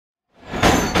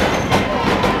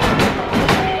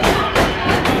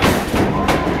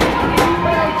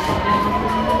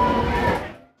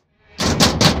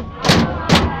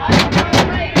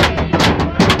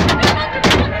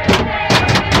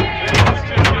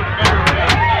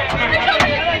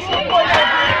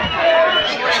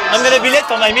the billet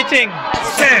for my meeting.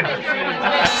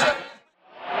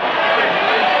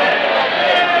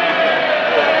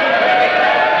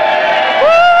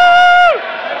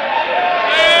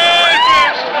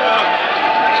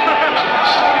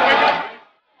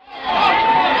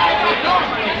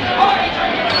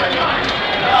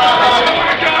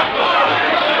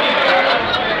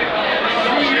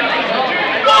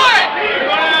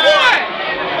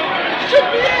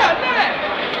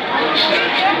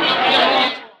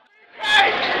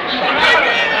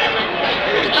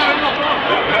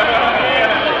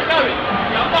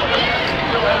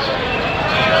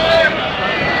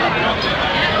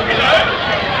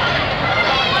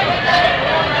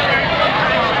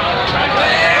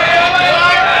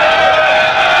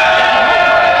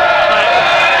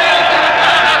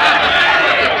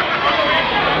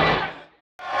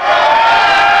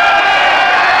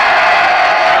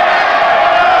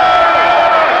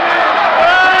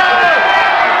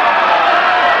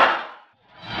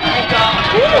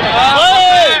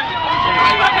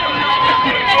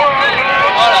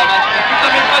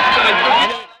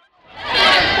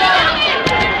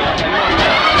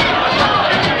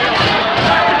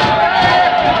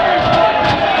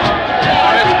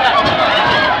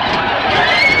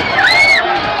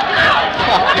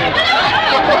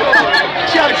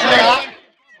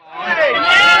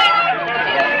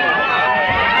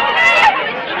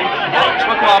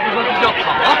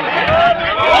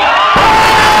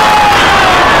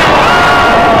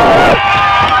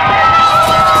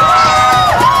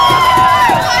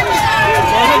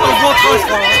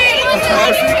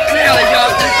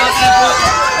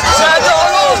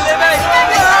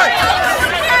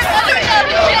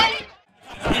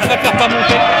 Pas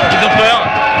monter, ils ont peur.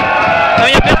 Non,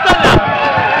 il n'y a personne là.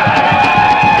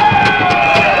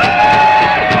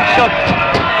 Choc.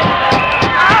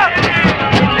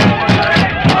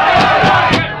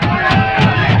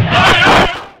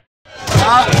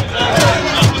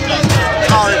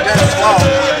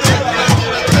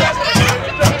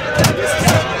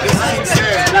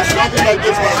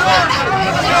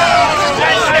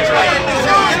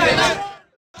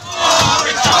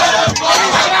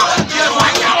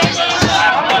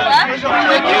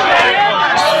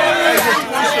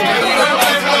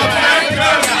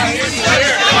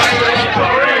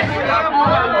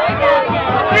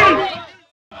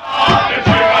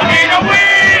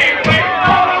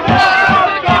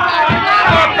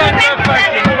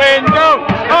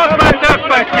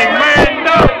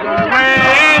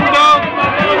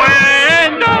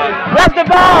 Where's the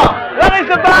bar? Where is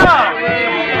the bar?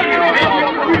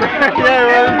 Yeah,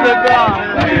 where's the bar?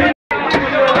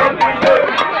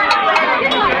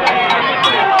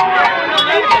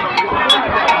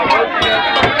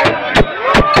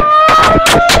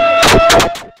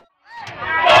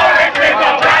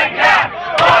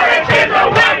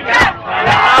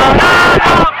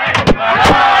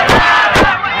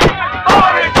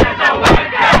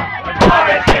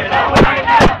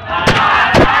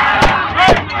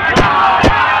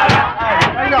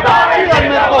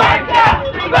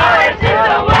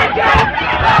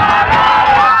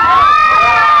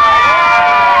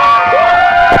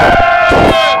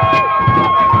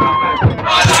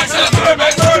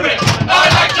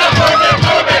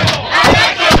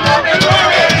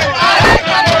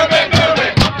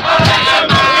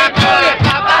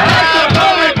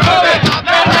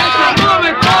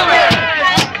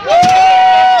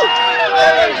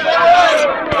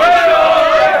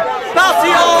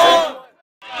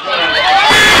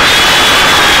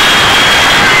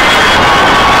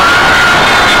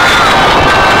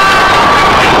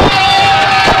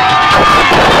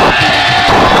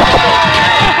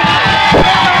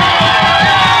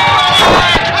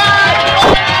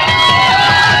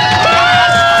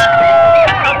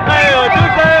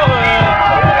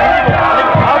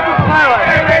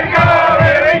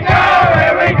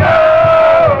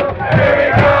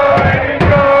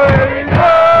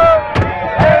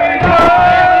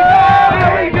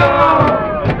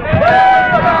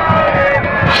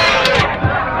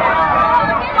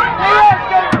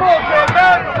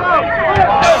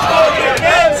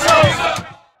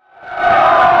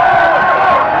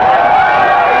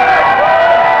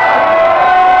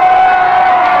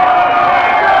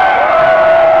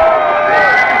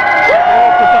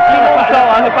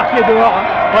 Dehors, hein.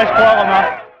 Ouais, je crois, Romain.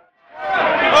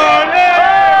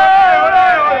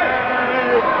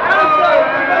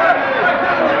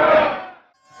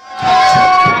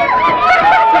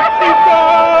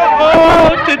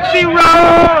 Oh, it's 0!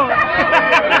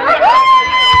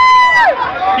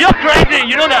 You're crazy,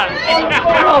 you know that. What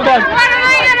am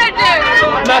I gonna do?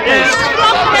 Nothing.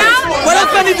 What if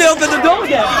about if they open the door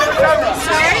again?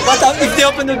 Sorry? What if they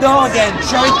open the door again?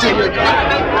 Show it to you.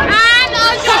 And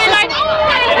I'll show you like,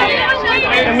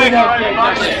 And we go.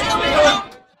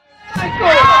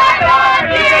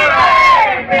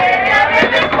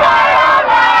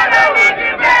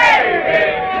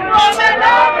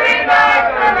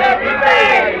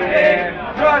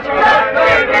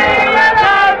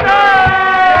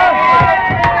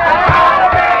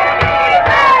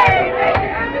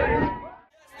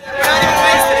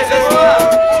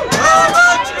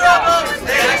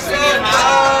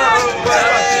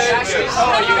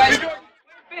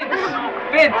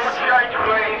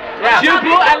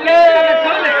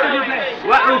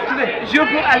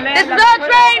 This is our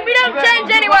train, we don't change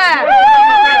anywhere!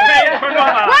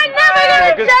 We're never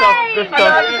gonna change!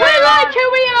 We like who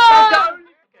we are!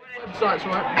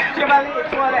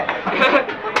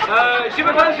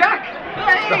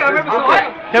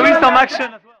 Can we stop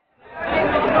action?